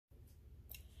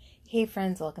Hey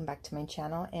friends, welcome back to my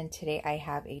channel, and today I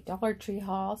have a Dollar Tree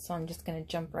haul, so I'm just going to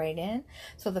jump right in.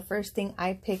 So the first thing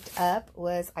I picked up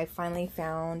was I finally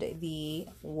found the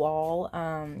wall,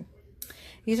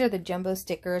 these are the jumbo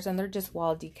stickers, and they're just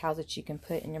wall decals that you can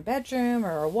put in your bedroom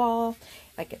or a wall,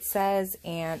 like it says,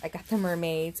 and I got the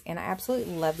mermaids, and I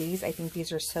absolutely love these. I think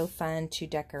these are so fun to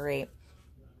decorate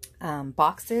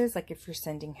boxes. Like if you're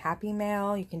sending happy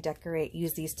mail, you can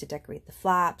use these to decorate the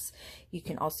flaps. You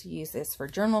can also use this for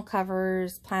journal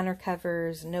covers, planner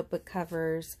covers, notebook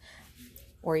covers,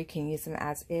 or you can use them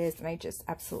as is. And I just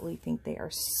absolutely think they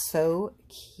are so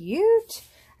cute.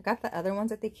 I got the other ones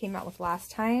that they came out with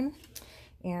last time,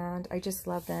 and I just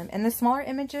love them. And the smaller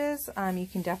images, you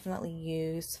can definitely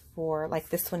use for, like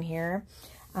this one here,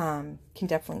 can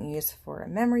definitely use for a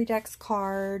memory decks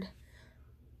card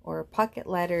or pocket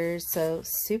letters. So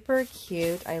super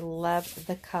cute. I love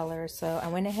the color, so I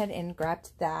went ahead and grabbed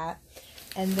that.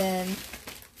 And then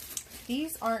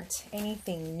these aren't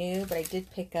anything new, but I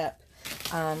did pick up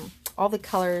all the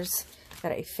colors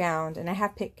that I found, and I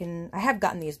have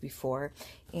gotten these before,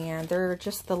 and they're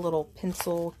just the little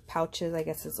pencil pouches, I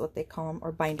guess is what they call them,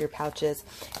 or binder pouches.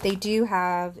 They do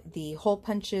have the hole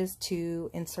punches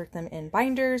to insert them in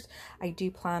binders. I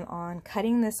do plan on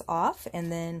cutting this off,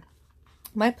 and then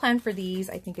my plan for these,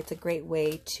 I think it's a great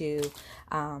way to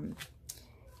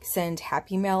send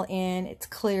happy mail in. It's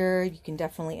clear, you can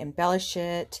definitely embellish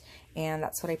it, and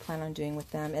that's what I plan on doing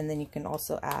with them. And then you can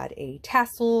also add a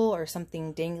tassel or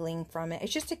something dangling from it.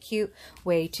 It's just a cute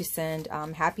way to send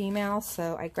happy mail.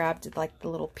 So I grabbed like the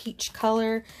little peach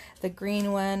color, the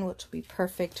green one, which will be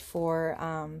perfect for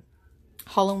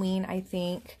Halloween, I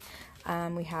think.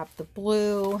 We have the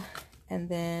blue, and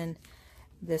then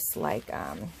this like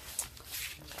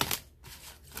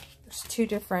two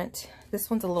different, this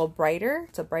one's a little brighter,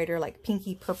 it's a brighter like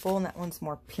pinky purple, and that one's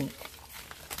more pink.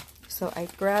 So I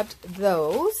grabbed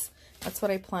those. That's what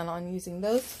I plan on using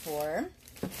those for.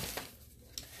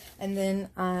 And then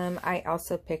I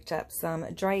also picked up some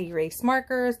dry erase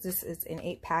markers. This is an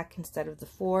 8-pack instead of the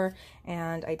 4,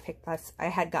 and I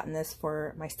had gotten this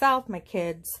for myself, my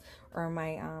kids, or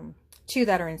my 2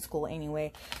 that are in school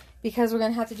anyway, because we're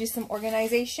going to have to do some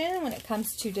organization when it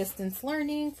comes to distance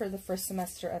learning for the first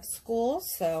semester of school.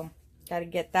 So got to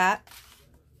get that.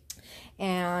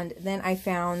 And then I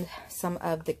found some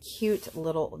of the cute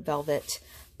little velvet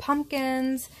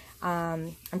pumpkins.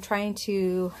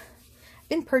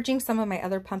 Been purging some of my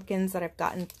other pumpkins that I've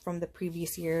gotten from the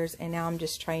previous years, and now I'm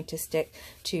just trying to stick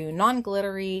to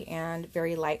non-glittery and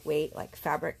very lightweight, like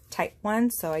fabric type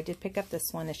ones. So I did pick up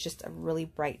this one. It's just a really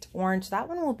bright orange. That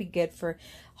one will be good for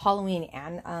Halloween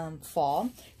and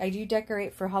fall. I do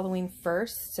decorate for Halloween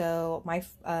first, so my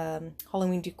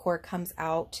Halloween decor comes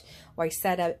out, or I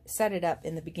set it up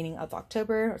in the beginning of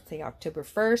October, let's say October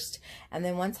 1st, and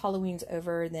then once Halloween's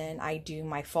over, then I do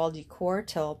my fall decor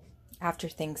till after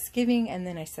Thanksgiving, and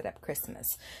then I set up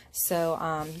Christmas. So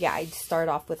yeah, I start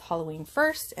off with Halloween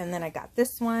first, and then I got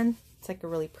this one. It's like a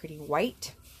really pretty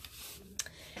white.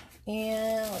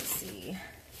 And let's see,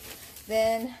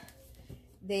 then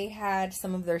they had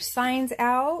some of their signs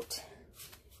out,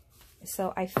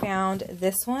 so I found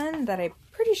this one that I'm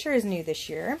pretty sure is new this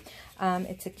year.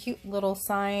 It's a cute little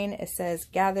sign. It says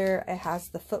gather. It has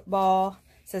the football.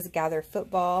 Says gather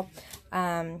football.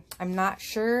 I'm not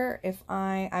sure if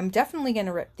I'm definitely going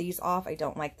to rip these off. I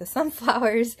don't like the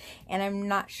sunflowers, and I'm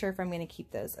not sure if I'm going to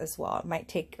keep those as well. I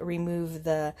might remove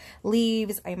the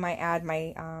leaves. I might add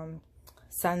my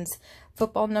son's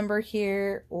football number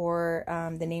here, or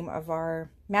the name of our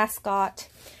mascot.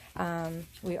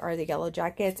 We are the Yellow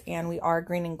Jackets, and we are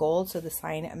green and gold, so the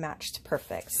sign matched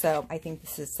perfect. So I think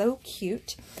this is so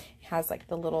cute. It has like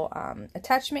the little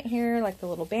attachment here, like the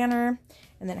little banner,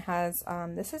 and then it has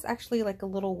this is actually like a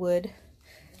little wood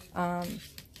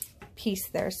piece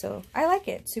there, so I like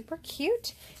it. Super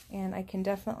cute, and I can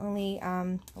definitely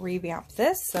revamp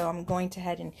this, so I'm going to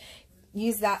head and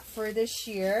use that for this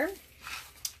year.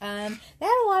 They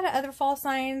had a lot of other fall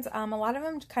signs. A lot of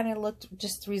them kind of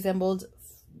just resembled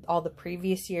all the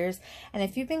previous years, and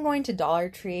if you've been going to Dollar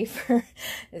Tree for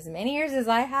as many years as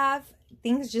I have,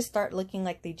 things just start looking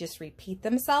like they just repeat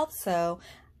themselves. So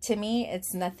to me,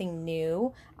 it's nothing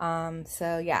new.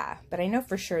 So yeah, but I know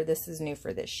for sure this is new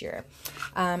for this year.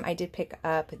 I did pick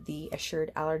up the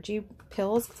Assured allergy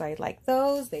pills because I like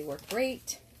those. They work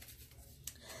great.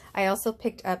 I also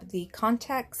picked up the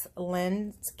contacts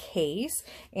lens case,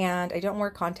 and I don't wear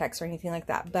contacts or anything like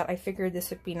that, but I figured this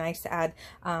would be nice to add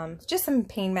just some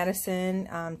pain medicine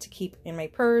to keep in my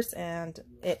purse, and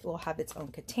it will have its own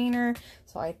container.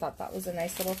 So I thought that was a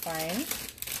nice little find.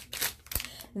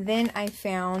 Then I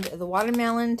found the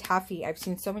watermelon taffy. I've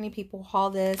seen so many people haul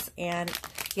this, and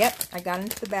yep, I got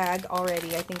into the bag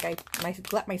already. I think I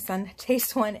let my son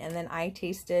taste one, and then I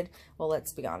tasted, well,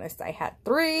 let's be honest, I had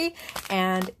 3,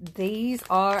 and these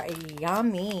are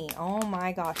yummy. Oh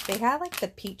my gosh. They had like the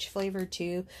peach flavor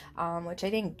too, which I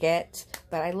didn't get,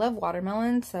 but I love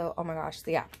watermelon, so oh my gosh.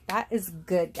 So yeah, that is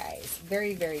good, guys.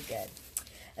 Very, very good.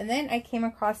 And then I came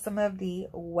across some of the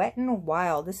Wet n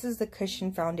Wild. This is the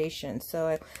cushion foundation.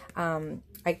 So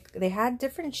they had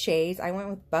different shades. I went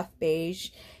with buff beige,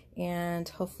 and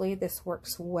hopefully this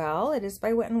works well. It is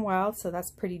by Wet n Wild, so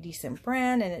that's pretty decent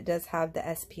brand, and it does have the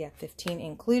SPF 15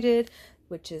 included,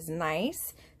 which is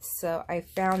nice. So I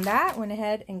found that, went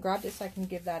ahead and grabbed it so I can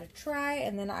give that a try.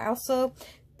 And then I also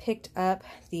picked up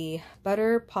the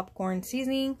butter popcorn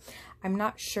seasoning. I'm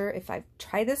not sure if I've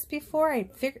tried this before. I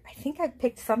think I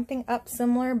picked something up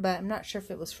similar, but I'm not sure if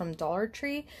it was from Dollar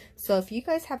Tree. So if you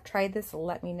guys have tried this,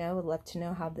 let me know. I'd love to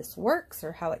know how this works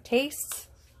or how it tastes.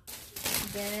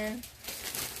 Then,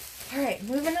 all right,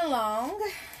 moving along.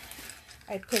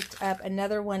 I picked up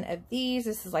another one of these.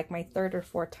 This is like my 3rd or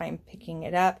 4th time picking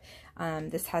it up.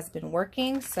 This has been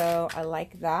working, so I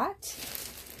like that.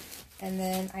 And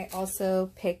then I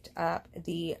also picked up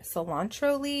the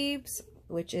cilantro leaves,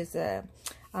 which is a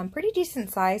pretty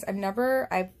decent size.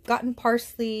 I've gotten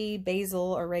parsley,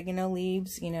 basil, oregano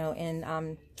leaves, you know, in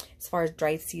as far as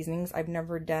dried seasonings. I've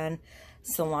never done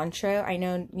cilantro. I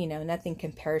know, you know, nothing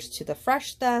compares to the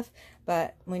fresh stuff,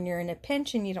 but when you're in a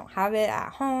pinch and you don't have it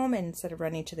at home, and instead of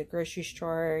running to the grocery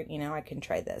store, you know, I can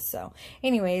try this. So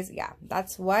anyways, yeah,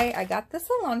 that's why I got the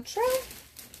cilantro.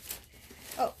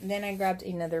 Oh, then I grabbed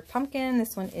another pumpkin.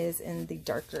 This one is in the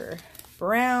darker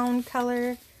brown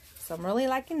color, so I'm really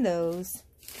liking those.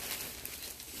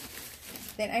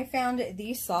 Then I found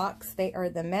these socks. They are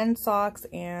the men's socks,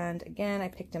 and again, I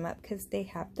picked them up because they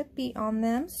have the bee on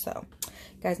them. So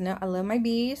you guys know I love my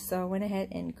bees, so I went ahead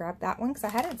and grabbed that one because I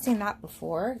hadn't seen that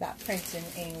before, that print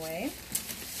anyway.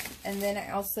 And then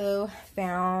I also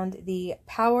found the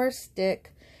Power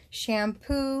Stick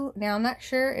shampoo. Now I'm not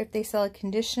sure if they sell a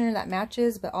conditioner that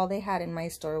matches, but all they had in my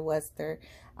store was their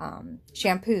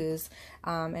shampoos,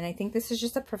 and I think this is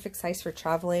just a perfect size for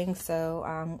traveling.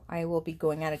 So I will be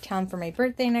going out of town for my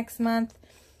birthday next month,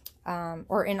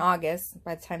 or in August.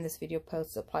 By the time this video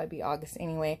posts, it'll probably be August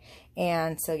anyway,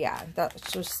 and so yeah, that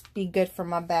should just be good for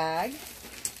my bag.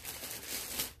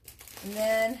 And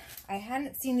then I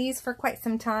hadn't seen these for quite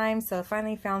some time, so I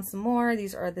finally found some more.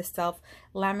 These are the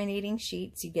self-laminating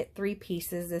sheets. You get 3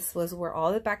 pieces. This was where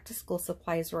all the back-to-school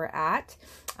supplies were at.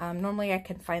 Normally I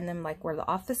can find them like where the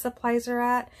office supplies are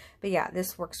at, but yeah,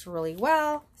 this works really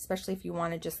well, especially if you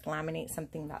want to just laminate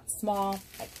something that's small,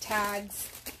 like tags.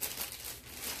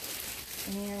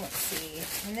 And let's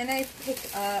see. And then I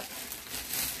picked up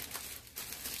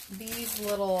these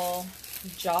little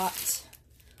jot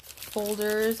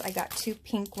folders. I got 2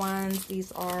 pink ones.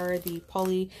 These are the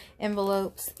poly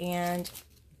envelopes, and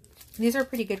these are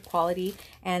pretty good quality.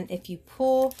 And if you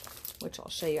pull, which I'll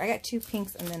show you, I got 2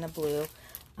 pinks and then a blue.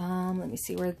 Let me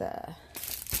see where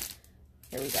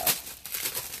here we go.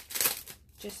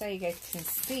 Just so you guys can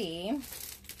see,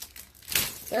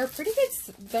 they're pretty good.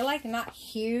 They're like not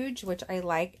huge, which I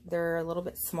like. They're a little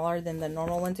bit smaller than the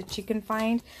normal ones that you can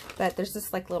find, but there's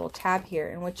this like little tab here,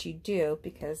 and what you do,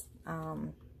 because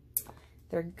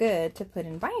they're good to put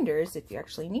in binders if you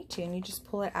actually need to, and you just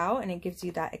pull it out and it gives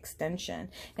you that extension.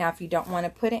 Now if you don't want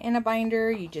to put it in a binder,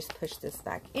 you just push this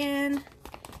back in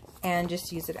and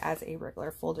just use it as a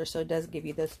regular folder. So it does give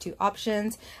you those 2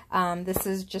 options. This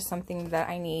is just something that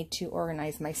I need to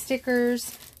organize my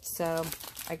stickers, so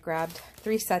I grabbed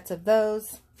 3 sets of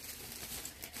those.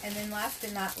 And then last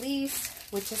but not least,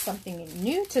 which is something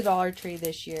new to Dollar Tree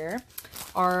this year,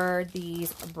 are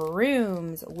these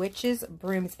brooms, witches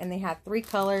brooms, and they have 3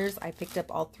 colors. I picked up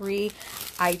all 3.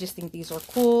 I just think these are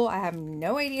cool. I have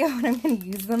no idea what I'm going to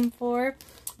use them for,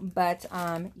 but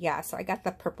yeah, so I got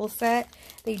the purple set.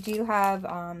 They do have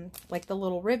like the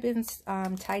little ribbons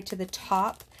tied to the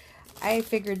top. I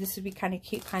figured this would be kind of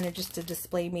cute, kind of just to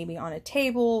display maybe on a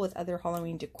table with other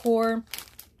Halloween decor.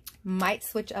 Might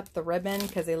switch up the ribbon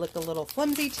because they look a little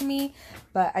flimsy to me,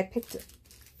 but I picked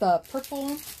the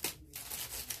purple.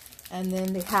 And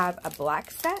then they have a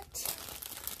black set,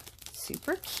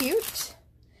 super cute.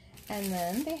 And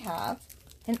then they have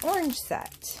an orange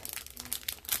set.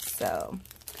 So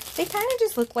they kind of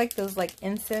just look like those like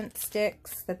incense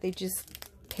sticks that they just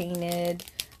painted.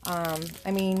 I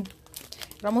mean,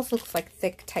 it almost looks like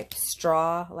thick type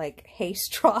straw, like hay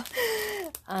straw.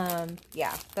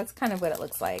 Yeah, that's kind of what it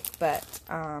looks like, but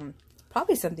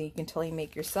probably something you can totally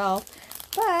make yourself.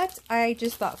 But I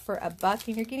just thought for $1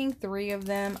 and you're getting 3 of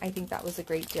them, I think that was a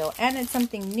great deal. And it's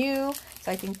something new,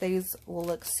 so I think these will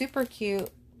look super cute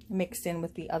mixed in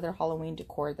with the other Halloween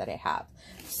decor that I have.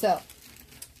 So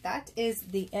that is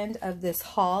the end of this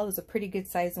haul. It was a pretty good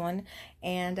size one,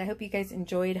 and I hope you guys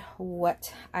enjoyed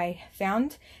what I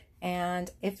found. And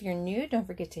if you're new, don't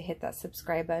forget to hit that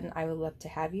subscribe button. I would love to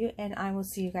have you, and I will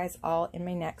see you guys all in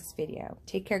my next video.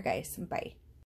 Take care, guys. Bye.